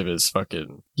detective is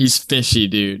fucking... He's fishy,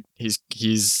 dude. He's...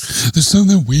 There's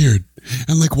something weird.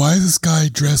 And, like, why is this guy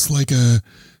dressed like a...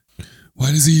 Why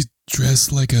does he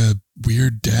dress like a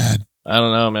weird dad? I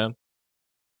don't know, man.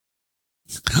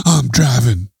 I'm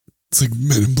driving. It's like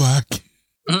Men in Black.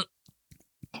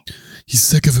 He's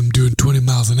sick of him doing 20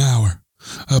 miles an hour.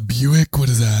 A Buick, what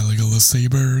is that? Like a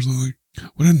LeSabre or something?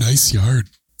 What a nice yard.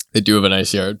 They do have a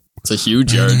nice yard. It's a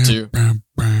huge yard, too.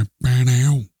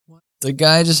 The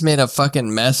guy just made a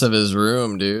fucking mess of his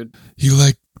room, dude. He,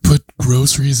 like, put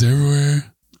groceries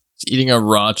everywhere. He's eating a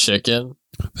raw chicken.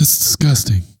 That's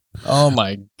disgusting. Oh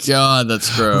my god,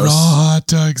 that's gross. Raw hot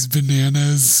dogs,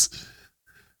 bananas,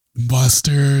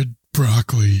 mustard,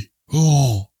 broccoli.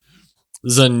 Oh.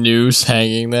 There's a noose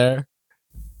hanging there.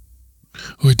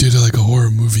 Oh, we did like a horror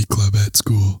movie club at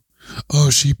school. Oh,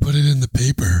 she put it in the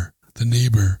paper. The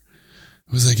neighbor.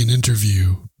 It was like an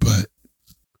interview, but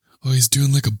oh, he's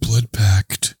doing like a blood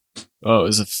pact. Oh,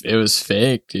 it was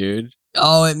fake, dude.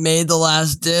 Oh, it made the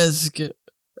last disc.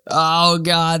 Oh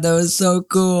god, that was so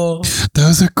cool. That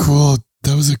was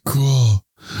a cool.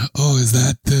 Oh, is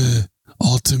that the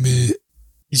ultimate?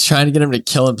 He's trying to get him to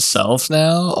kill himself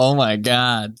now? Oh my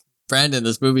god. Brandon,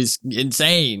 this movie's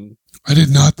insane. I did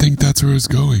not think that's where it was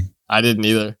going. I didn't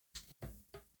either.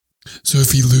 So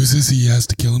if he loses, he has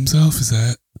to kill himself? Is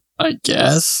that? I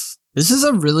guess. This is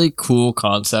a really cool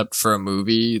concept for a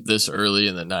movie this early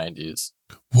in the 90s.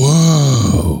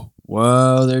 Whoa.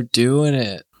 Whoa, they're doing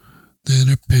it. Then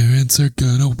her parents are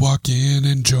gonna walk in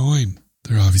and join.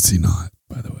 They're obviously not,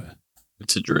 by the way.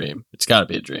 It's a dream. It's gotta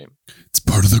be a dream. It's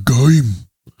part of the game.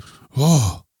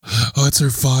 Oh, it's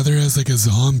her father as like a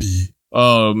zombie.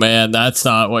 Oh man, that's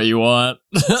not what you want.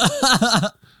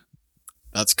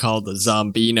 That's called the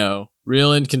Zombino.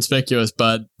 Real inconspicuous,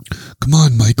 bud. Come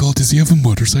on, Michael. Does he have a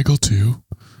motorcycle too?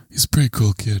 He's a pretty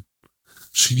cool kid.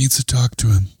 She needs to talk to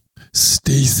him.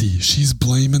 Stacy. She's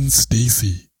blaming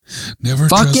Stacy. Never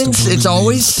fucking trust a woman it's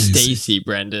always named Stacy,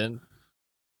 Brendan.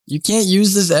 You can't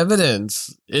use this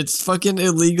evidence. It's fucking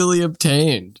illegally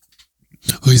obtained.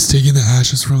 Oh, he's taking the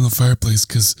ashes from the fireplace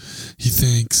because he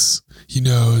thinks he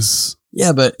knows.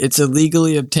 Yeah, but it's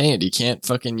illegally obtained. You can't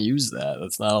fucking use that.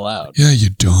 That's not allowed. Yeah, you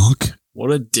donk.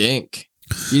 What a dink.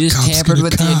 You just Cop's tampered gonna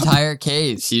with the cop. entire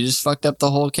case. You just fucked up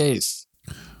the whole case.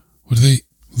 What are they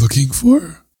looking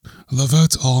for? I love how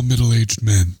it's all middle-aged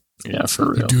men. Yeah, for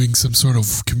real. They're doing some sort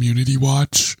of community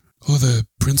watch. Oh, the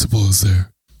principal is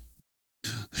there.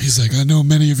 He's like, I know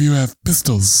many of you have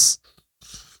pistols.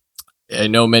 I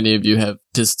know many of you have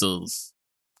pistols.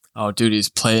 Oh, dude, he's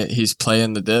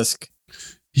playing the disc.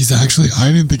 He's actually,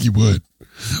 I didn't think he would.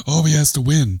 Oh, he has to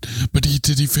win. But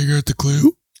did he figure out the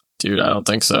clue? Dude, I don't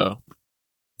think so.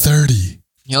 30.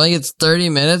 He only gets 30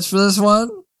 minutes for this one?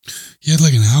 He had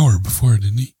like an hour before,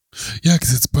 didn't he? Yeah,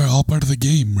 because it's all part of the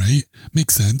game, right?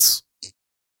 Makes sense.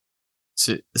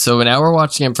 So now we're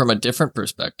watching him from a different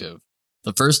perspective.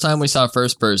 The first time we saw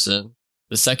first person.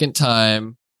 The second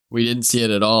time we didn't see it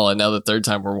at all. And now the third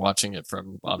time we're watching it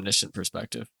from omniscient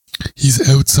perspective. He's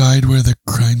outside where the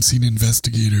crime scene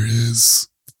investigator is.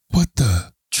 What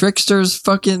the? Trickster's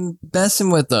fucking messing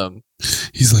with them.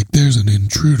 He's like, there's an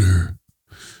intruder.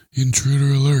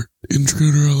 Intruder alert.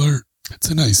 Intruder alert. It's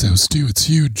a nice house too. It's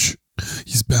huge.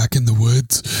 He's back in the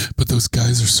woods, but those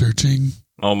guys are searching.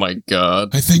 Oh my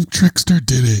god. I think Trickster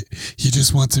did it. He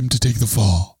just wants him to take the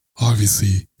fall.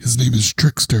 Obviously. His name is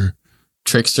Trickster.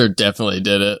 Trickster definitely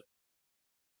did it.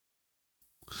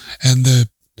 And the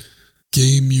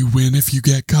game you win if you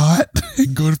get caught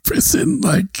and go to prison.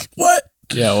 Like, what?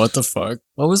 Yeah, what the fuck?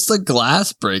 What was the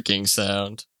glass breaking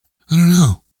sound? I don't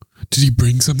know. Did he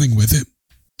bring something with him?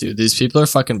 Dude, these people are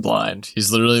fucking blind.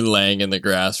 He's literally laying in the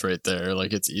grass right there.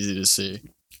 Like, it's easy to see.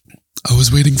 I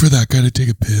was waiting for that guy to take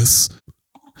a piss.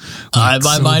 My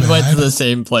so mind went to bad. the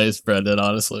same place, Brendan,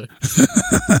 honestly.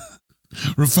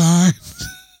 Refine.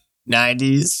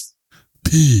 90s.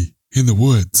 Pee in the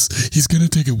woods. He's going to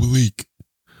take a leak.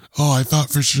 Oh, I thought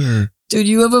for sure. Dude,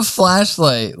 you have a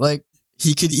flashlight. Like,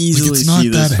 he could easily Like, it's not see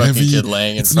this that fucking heavy. kid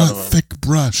laying in It's front not of him. thick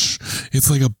brush.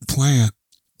 It's like a plant.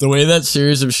 The way that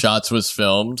series of shots was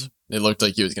filmed, it looked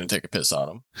like he was going to take a piss on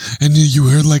him. And you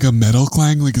heard like a metal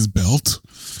clang, like his belt.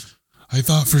 I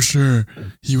thought for sure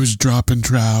he was dropping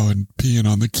trow and peeing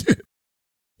on the kid.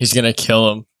 He's going to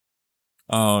kill him.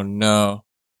 Oh no.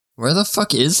 Where the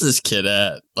fuck is this kid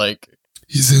at? Like,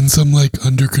 he's in some like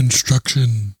under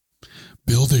construction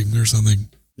building or something.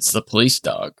 it's the police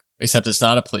dog. Except it's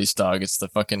not a police dog. It's the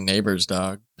fucking neighbor's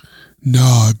dog.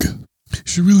 Nog.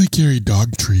 Should really carry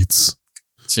dog treats.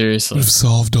 Seriously. Would have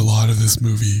solved a lot of this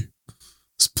movie's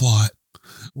plot.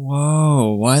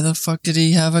 Whoa. Why the fuck did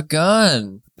he have a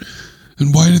gun?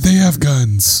 And why did they have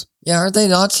guns? Yeah, aren't they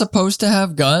not supposed to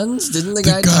have guns? Didn't the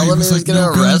guy tell him he was like, going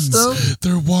to "No arrest guns." him?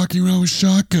 They're walking around with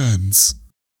shotguns.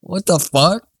 What the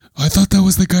fuck? I thought that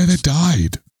was the guy that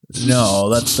died. No,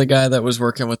 that's the guy that was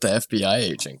working with the FBI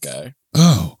agent guy.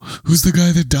 Oh, who's the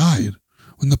guy that died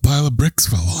when the pile of bricks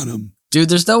fell on him? Dude,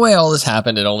 there's no way all this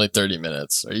happened in only 30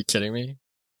 minutes. Are you kidding me?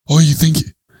 Oh, you think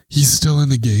he's still in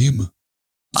the game?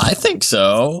 I think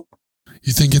so.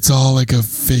 You think it's all like a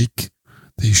fake?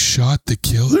 They shot the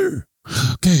killer?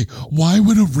 Okay, why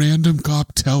would a random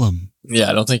cop tell him? Yeah,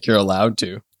 I don't think you're allowed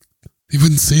to. He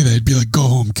wouldn't say that. He'd be like, "Go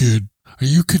home, kid." Are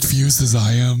you confused as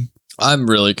I am? I'm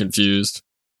really confused.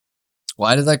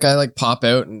 Why did that guy like pop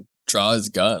out and draw his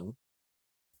gun?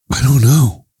 I don't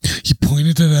know. He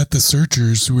pointed it at the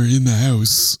searchers who were in the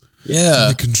house. Yeah. In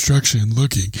the construction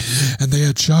looking. And they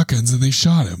had shotguns and they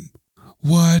shot him.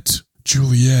 What?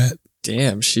 Juliet.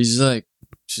 Damn, she's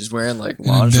wearing like In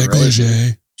a lingerie.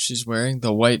 negligee. She's wearing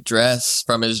the white dress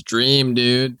from his dream,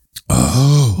 dude.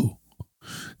 Oh.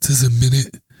 It says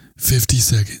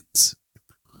 1:50.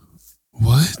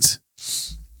 What?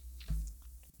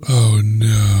 Oh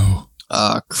no.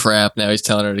 Oh crap, now he's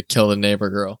telling her to kill the neighbor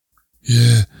girl.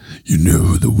 Yeah. You know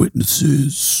who the witness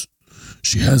is.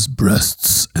 She has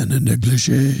breasts and a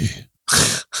negligee.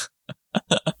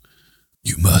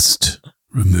 You must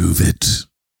remove it.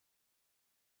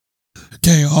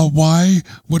 Okay, why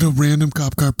would a random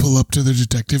cop car pull up to the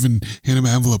detective and hand him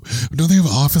an envelope? Don't they have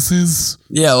offices?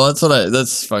 Yeah, well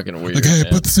that's fucking weird. Like, hey,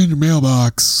 man. put this in your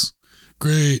mailbox.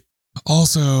 Great.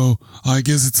 Also, I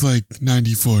guess it's like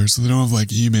 94, so they don't have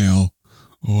like email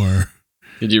or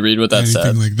Did you read what that anything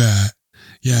said? like that.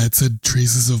 Yeah, it said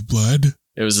traces of blood.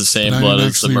 It was the same But I blood didn't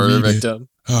as the actually murder read it. victim.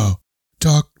 Oh,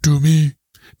 talk to me.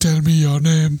 Tell me your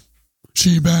name.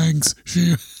 She bangs.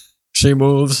 She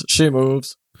moves.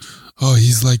 Oh,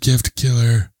 he's like, you have to kill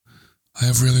her. I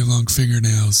have really long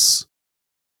fingernails.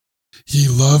 He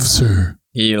loves her.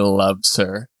 He loves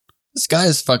her. This guy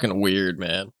is fucking weird,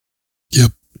 man.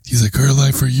 Yep. He's like, her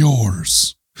life or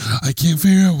yours. I can't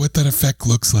figure out what that effect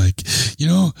looks like. You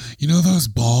know those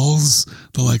balls,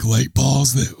 the like light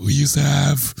balls that we used to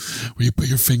have where you put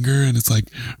your finger and it's like,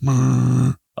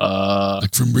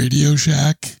 like from Radio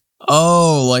Shack?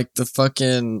 Oh, like the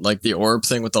fucking, like the orb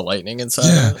thing with the lightning inside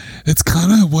Yeah. of it? It's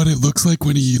kind of what it looks like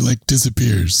when he like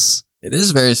disappears. It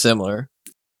is very similar.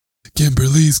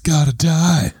 Kimberly's gotta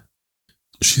die.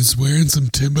 She's wearing some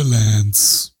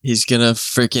Timberlands. He's gonna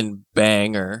freaking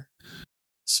bang her.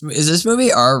 Is this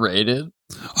movie R-rated?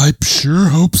 I sure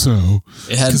hope so.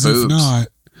 It had Because boobs. if not,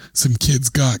 some kids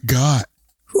got.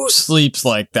 Who sleeps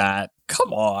like that?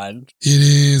 Come on. It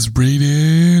is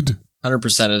rated.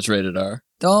 100% is rated R.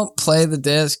 Don't play the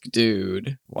disc,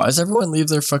 dude. Why does everyone leave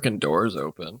their fucking doors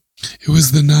open? It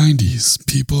was the 90s.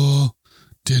 People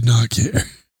did not care.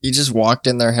 He just walked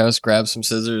in their house, grabbed some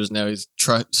scissors, now he's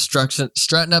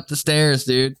strutting up the stairs,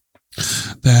 dude.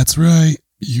 That's right.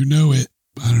 You know it.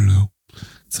 I don't know.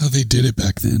 That's how they did it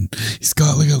back then. He's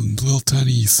got like a little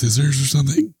tiny scissors or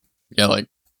something. Yeah, like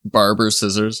barber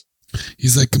scissors.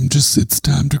 He's like, it's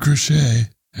time to crochet,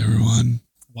 everyone.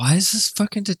 Why is this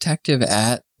fucking detective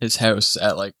at his house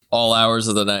at like all hours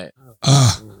of the night?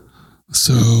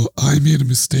 So I made a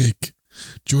mistake.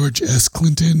 George S.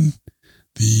 Clinton,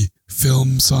 the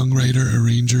film songwriter,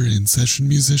 arranger, and session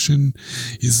musician,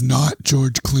 is not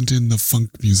George Clinton, the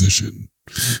funk musician,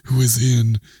 who is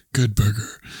in Good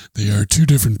Burger. They are two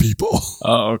different people.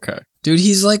 Oh, okay. Dude,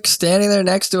 he's like standing there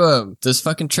next to him. This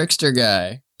fucking trickster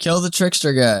guy. Kill the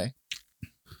trickster guy.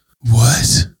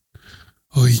 What?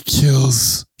 Oh, he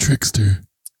kills Trickster.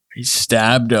 He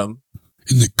stabbed him.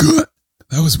 In the gut.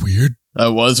 That was weird.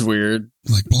 That was weird.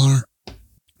 Like, blar.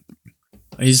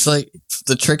 He's like,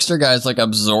 the trickster guy's like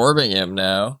absorbing him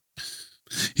now.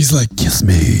 He's like, kiss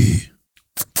me.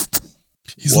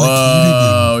 He's Whoa, like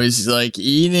eating him. he's like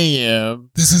eating him.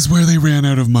 This is where they ran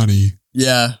out of money.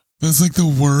 Yeah. That's like the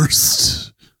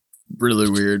worst. Really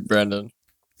weird, Brendan.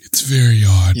 It's very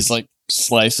odd. He's like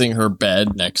slicing her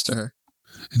bed next to her.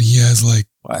 And he has like,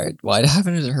 Why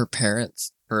haven't her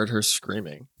parents heard her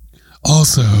screaming?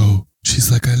 also,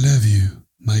 She's like, I love you,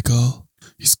 Michael.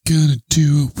 He's gonna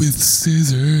do it with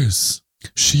scissors.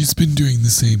 She's been doing the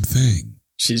same thing.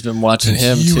 She's been watching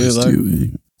him too.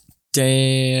 Look.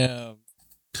 Damn.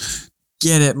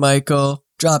 Get it, Michael.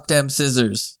 Drop them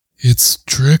scissors. It's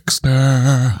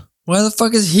Trickster. Why the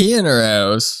fuck is he in her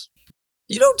house?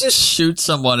 You don't just shoot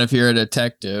someone if you're a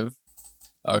detective.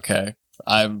 Okay.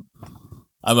 I'm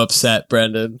upset,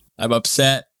 Brendan. I'm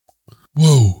upset.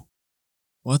 Whoa.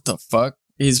 What the fuck?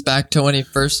 He's back to when he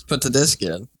first put the disc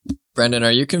in. Brendan,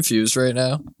 are you confused right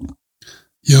now?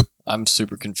 Yep. I'm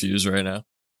super confused right now.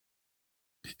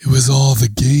 It was all the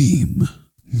game,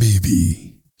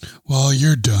 maybe. Well,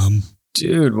 you're dumb.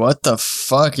 Dude, what the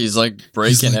fuck? He's like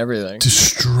breaking everything.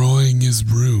 Destroying his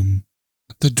room.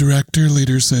 The director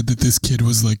later said that this kid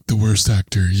was like the worst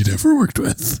actor he'd ever worked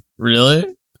with. Really?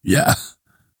 Yeah.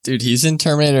 Dude, he's in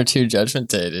Terminator 2 Judgment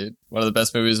Day, dude. One of the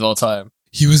best movies of all time.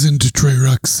 He was in Detroit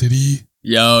Rock City.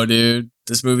 Yo, dude.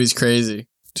 This movie's crazy.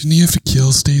 Didn't he have to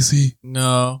kill Stacy?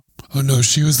 No. Oh no,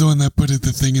 she was the one that put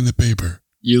the thing in the paper.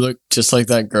 You look just like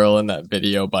that girl in that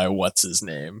video by what's his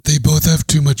name. They both have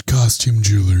too much costume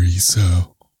jewelry,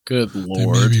 so... Good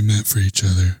lord. They may be meant for each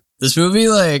other. This movie,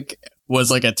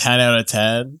 was a 10 out of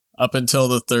 10 up until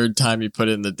the third time you put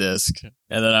in the disc.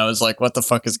 And then I was like, what the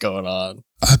fuck is going on?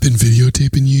 I've been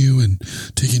videotaping you and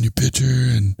taking your picture,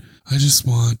 and I just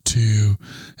want to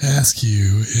ask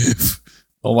you if...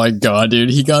 Oh my god,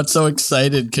 dude. He got so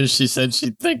excited because she said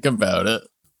she'd think about it.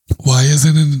 Why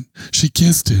isn't it... She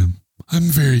kissed him. I'm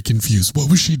very confused.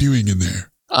 What was she doing in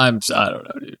there? I don't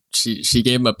know, dude. She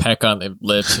gave him a peck on the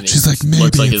lips, and she's like, maybe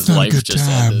looks like it's his not life a good just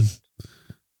time. ended.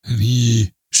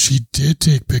 And she did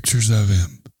take pictures of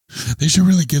him. They should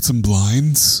really get some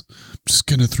blinds. I'm just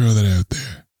gonna throw that out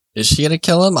there. Is she gonna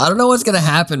kill him? I don't know what's gonna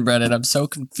happen, Brennan. I'm so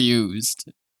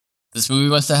confused. This movie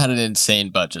must have had an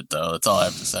insane budget, though. That's all I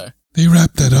have to say. They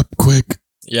wrapped that up quick.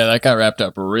 Yeah, that got wrapped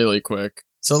up really quick.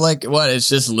 So, what? It's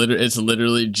just it's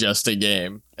literally just a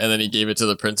game. And then he gave it to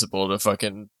the principal to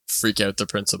fucking freak out the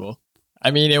principal. I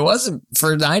mean, it wasn't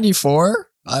for 94.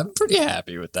 I'm pretty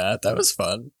happy with that. That was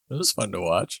fun. It was fun to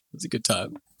watch. It was a good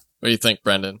time. What do you think,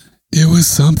 Brendan? It was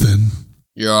something.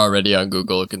 You're already on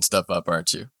Google looking stuff up,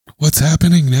 aren't you? What's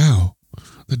happening now?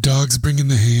 The dog's bringing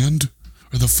the hand?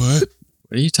 Or the foot?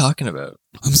 What are you talking about?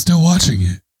 I'm still watching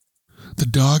it. The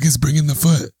dog is bringing the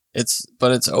foot.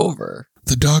 But it's over.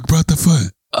 The dog brought the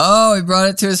foot. Oh, he brought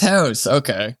it to his house.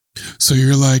 Okay. So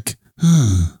you're like,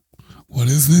 what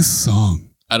is this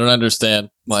song? I don't understand.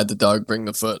 Why'd the dog bring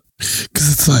the foot?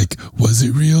 Because it's like, was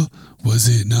it real? Was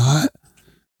it not?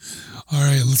 All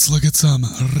right, let's look at some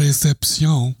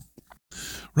reception.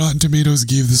 Rotten Tomatoes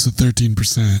gave this a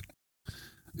 13%.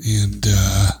 And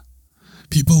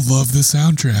people love the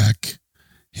soundtrack.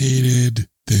 Hated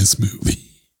this movie.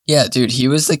 Yeah, dude, he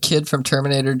was the kid from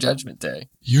Terminator Judgment Day.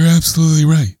 You're absolutely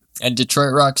right. And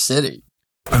Detroit Rock City.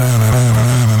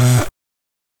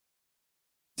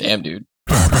 Damn, dude.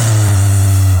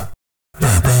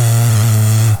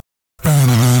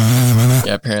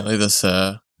 Yeah, apparently this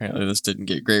didn't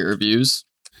get great reviews.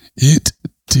 It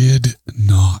did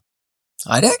not.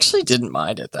 I actually didn't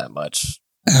mind it that much.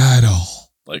 At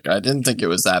all. I didn't think it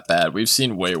was that bad. We've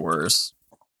seen way worse.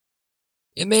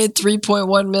 It made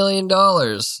 $3.1 million.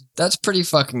 That's pretty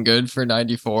fucking good for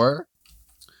 94.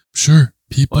 Sure.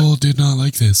 People did not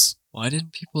like this. Why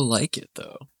didn't people like it,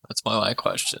 though? That's why my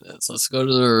question is. Let's go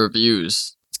to the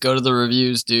reviews. Let's go to the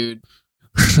reviews, dude.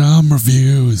 Some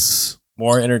reviews.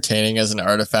 More entertaining as an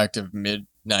artifact of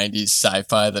mid-90s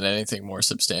sci-fi than anything more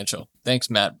substantial. Thanks,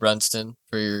 Matt Brunston,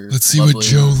 for your Let's see what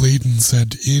Joe Layden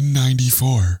said in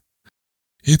 94.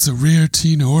 It's a rare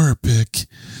teen horror pick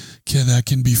that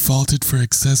can be faulted for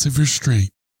excessive restraint.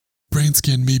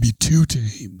 Brainscan may be too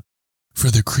tame for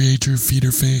the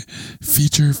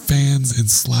feature fans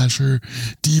and slasher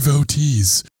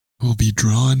devotees who will be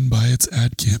drawn by its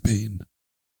ad campaign.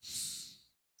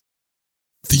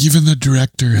 Even the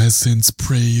director has since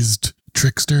praised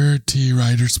Trickster T.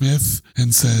 Ryder Smith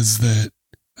and says that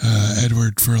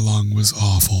Edward Furlong was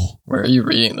awful. Where are you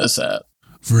reading this at?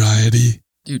 Variety.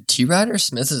 Dude, T. Ryder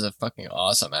Smith is a fucking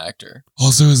awesome actor.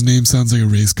 Also, his name sounds like a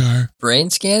race car.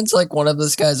 Brainscan's one of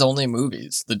this guy's only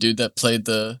movies. The dude that played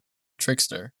the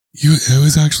Trickster. It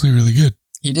was actually really good.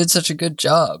 He did such a good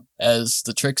job as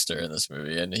the Trickster in this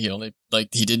movie, and he only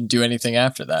he didn't do anything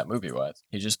after that movie-wise.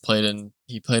 He just played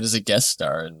as a guest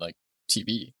star in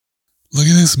TV. Look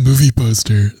at this movie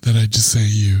poster that I just sent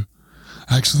you.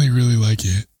 I actually really like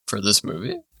it. For this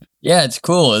movie? Yeah, it's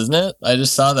cool, isn't it? I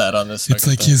just saw that on this. It's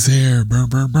like thing. His hair. Burr,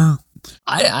 burr, burr.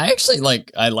 I actually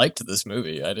I liked this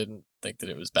movie. I didn't think that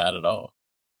it was bad at all.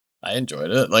 I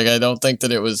enjoyed it. Like, I don't think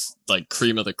that it was like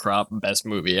cream of the crop best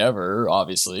movie ever,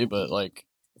 obviously, but like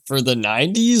for the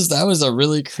 90s, that was a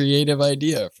really creative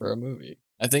idea for a movie.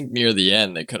 I think near the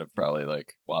end, they could have probably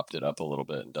like whopped it up a little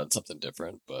bit and done something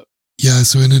different, but. Yeah,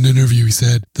 so in an interview he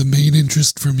said, the main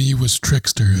interest for me was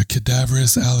Trickster, a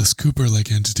cadaverous Alice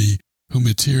Cooper-like entity who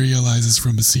materializes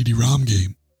from a CD-ROM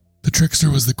game. The Trickster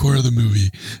was the core of the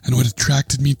movie, and what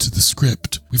attracted me to the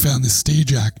script. We found the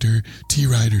stage actor, T.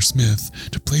 Ryder Smith,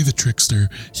 to play the Trickster.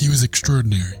 He was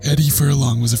extraordinary. Eddie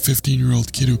Furlong was a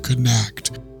 15-year-old kid who couldn't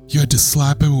act. You had to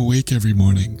slap him awake every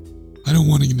morning. I don't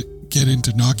want to get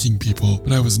into knocking people,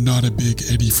 but I was not a big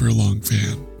Eddie Furlong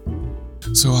fan.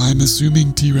 So I'm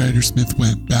assuming T. Ryder Smith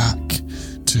went back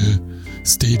to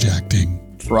stage acting.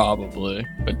 Probably.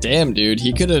 But damn, dude,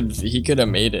 he could have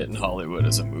made it in Hollywood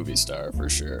as a movie star for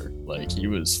sure. Like, he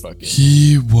was fucking...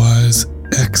 He was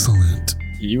excellent.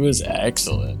 He was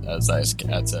excellent, as Ice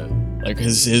Cat said. Like,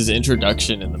 his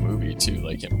introduction in the movie, too,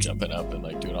 like him jumping up and,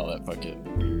 like, doing all that fucking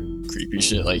weird, creepy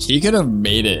shit. Like, he could have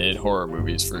made it in horror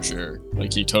movies for sure.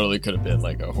 Like, he totally could have been,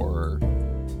 like, a horror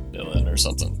villain or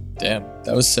something. Damn,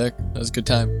 that was sick. That was a good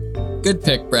time. Good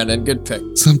pick, Brendan. Good pick.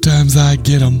 Sometimes I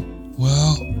get them.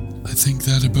 Well, I think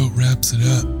that about wraps it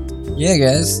up. Yeah,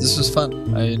 guys, this was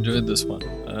fun. I enjoyed this one.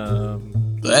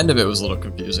 The end of it was a little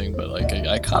confusing, but like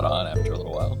I caught on after a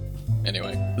little while.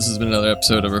 Anyway, this has been another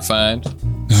episode of Refined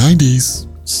 90s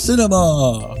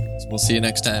Cinema. We'll see you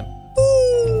next time.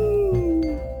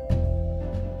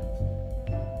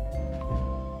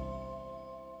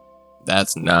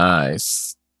 That's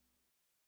nice.